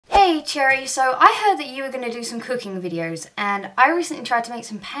Hey Cherry, so I heard that you were going to do some cooking videos and I recently tried to make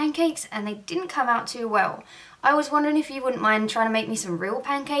some pancakes and they didn't come out too well. I was wondering if you wouldn't mind trying to make me some real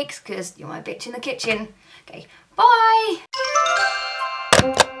pancakes because you're my bitch in the kitchen. Okay, bye!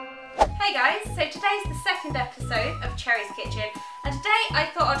 Hey guys, so today's the second episode of Cherry's Kitchen and today I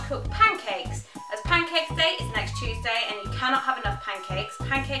thought I'd cook pancakes as Pancakes Day is next Tuesday and you cannot have enough pancakes.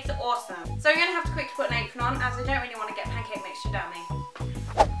 Pancakes are awesome. So I'm going to have to quickly put an apron on as I don't really want to get pancake mixture down me.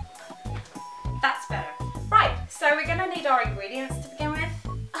 That's better. Right, so we're going to need our ingredients to begin with.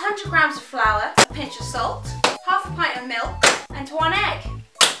 100 grams of flour, a pinch of salt, half a pint of milk and 1 egg.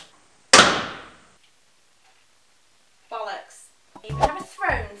 Bollocks. You can have a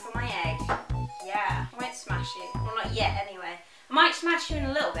throne for my egg. Yeah, I won't smash you. Well, not yet anyway. I might smash you in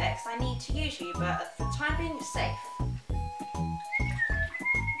a little bit because I need to use you, but for the time being you're safe.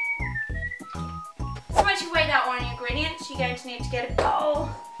 So once you've weighed out all your ingredients, you're going to need to get a bowl.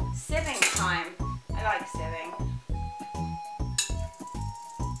 Sieving time. I like sieving.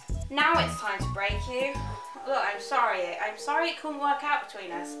 Now it's time to break you. Look, I'm sorry it couldn't work out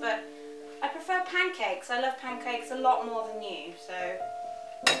between us, but I prefer pancakes. I love pancakes a lot more than you, so.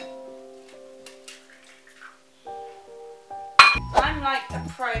 I'm like a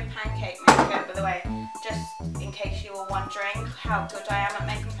pro pancake maker, by the way, just in case you were wondering how good I am at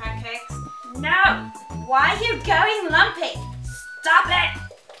making pancakes. No! Why are you going lumpy? Stop it!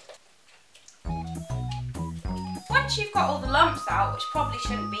 Once you've got all the lumps out, which probably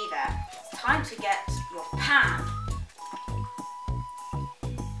shouldn't be there, it's time to get your pan.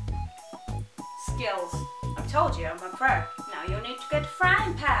 Skills. I've told you I'm a pro. Now you'll need to get a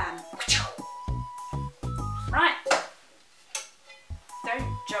frying pan. Right.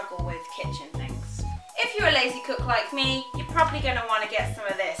 Don't juggle with kitchen things. If you're a lazy cook like me, you're probably going to want to get some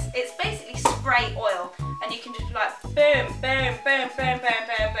of this. It's basically spray oil and you can just be like boom, boom, boom, boom, boom,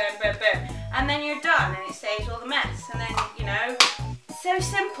 boom, boom, boom, boom. And then you're done and it saves all the mess. And then, you know, so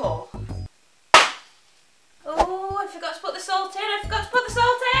simple. Oh, I forgot to put the salt in.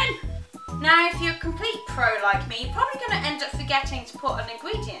 Now, if you're a complete pro like me, you're probably going to end up forgetting to put an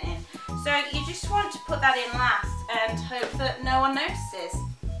ingredient in. So you just want to put that in last and hope that no one notices.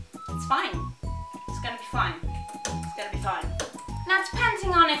 It's fine. It's going to be fine. It's going to be fine. Now,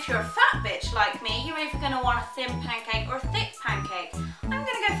 depending on if you're a fat bitch like me, you're either going to want a thin pancake or a thick pancake. I'm going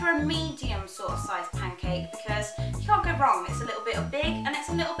to go for a medium sort of size pancake because you can't go wrong. It's a little bit of big and it's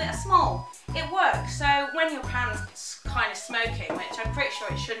a little bit of small. It works. So when your pan's kind of smoking, which I'm pretty sure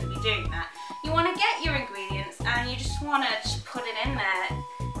it shouldn't be doing that, you want to get your ingredients and you just want to just put it in there,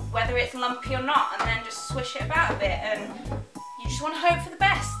 whether it's lumpy or not, and then just swish it about a bit, and you just want to hope for the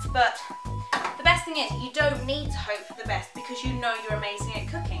best. But the best thing is you don't need to hope for the best because you know you're amazing at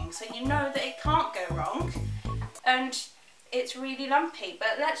cooking, so you know that it can't go wrong and it's really lumpy.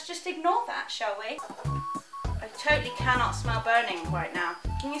 But let's just ignore that, shall we? I totally cannot smell burning right now.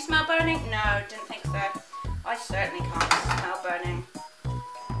 Can you smell burning? No, didn't think so. I certainly can't smell burning.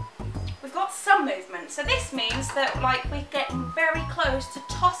 We've got some movement, so this means that like we're getting very close to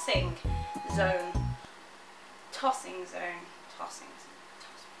tossing zone. Tossing zone.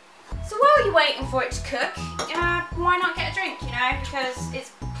 So while you're waiting for it to cook, why not get a drink, you know, because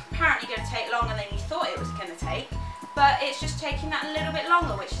it's apparently going to take longer than you thought it was going to take, but it's just taking that a little bit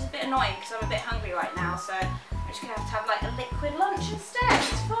longer, which is a bit annoying because I'm a bit hungry right now, so I'm just going to have like a liquid lunch instead.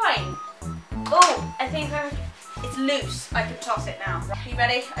 It's fine. Oh, I think it's loose. I can toss it now. Are you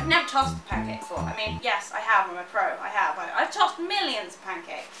ready? I've never tossed a pancake before. I mean, yes, I have. I'm a pro. I have. I've tossed millions of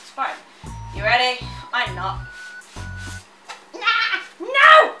pancakes. It's fine. You ready? I'm not. Nah!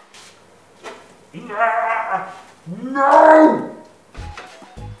 No! No!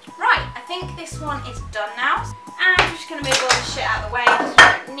 Right, I think this one is done now. And I'm just going to move all this shit out of the way because you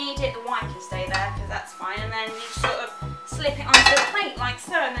don't need it. The wine can stay there because that's fine. And then you sort of slip it onto the plate like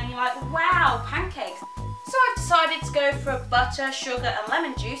so. And then you're like, wow, pancakes. So I've decided to go for a butter, sugar and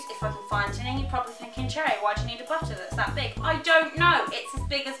lemon juice if I can find any. And you're probably thinking, Cherry, why do you need a butter that's that big? I don't know. It's as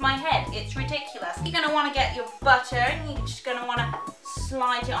big as my head. It's ridiculous. You're going to want to get your butter and you're just going to want to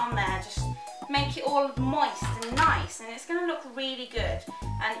slide it on there. Just make it all moist and nice and it's going to look really good.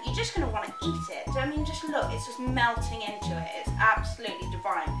 And you're just going to want to eat it. I mean, just look, it's just melting into it. It's absolutely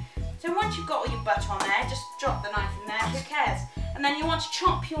divine. So once you've got all your butter on there, just drop the knife in there, who cares? And then you want to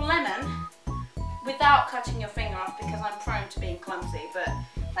chop your lemon without cutting your finger off because I'm prone to being clumsy, but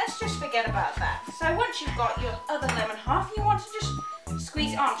let's just forget about that. So once you've got your other lemon half, you want to just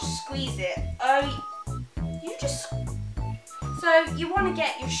squeeze it on, just squeeze it. So you want to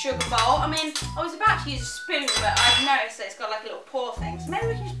get your sugar bowl. I mean, I was about to use a spoon, but I've noticed that it's got like a little pour thing. So maybe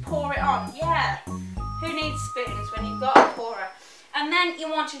we can just pour it on. Yeah. Who needs spoons when you've got a pourer? And then you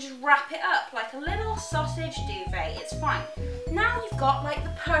want to just wrap it up like a little sausage duvet. It's fine. Now you've got like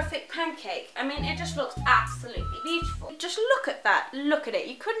the perfect pancake. I mean, it just looks absolutely beautiful. Just look at that. Look at it.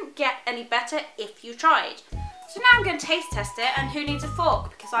 You couldn't get any better if you tried. So now I'm going to taste test it, and who needs a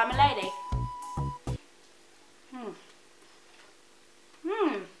fork? Because I'm a lady.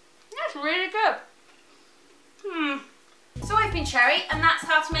 That's really good. So I've been Cherry, and that's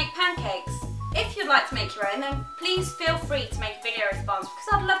how to make pancakes. If you'd like to make your own, then please feel free to make a video response, because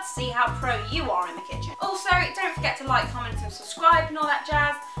I'd love to see how pro you are in the kitchen. Also, don't forget to like, comment and subscribe and all that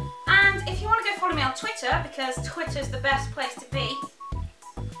jazz. And if you want to go follow me on Twitter, because Twitter's the best place to be,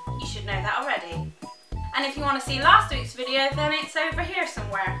 you should know that already. And if you want to see last week's video, then it's over here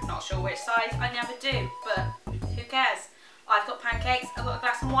somewhere. Not sure which side, I never do, but who cares? I've got pancakes, I've got a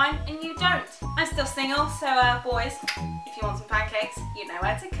glass of wine, and you don't. I'm still single, so boys, if you want some pancakes, you know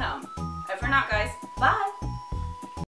where to come. Over and out, guys. Bye.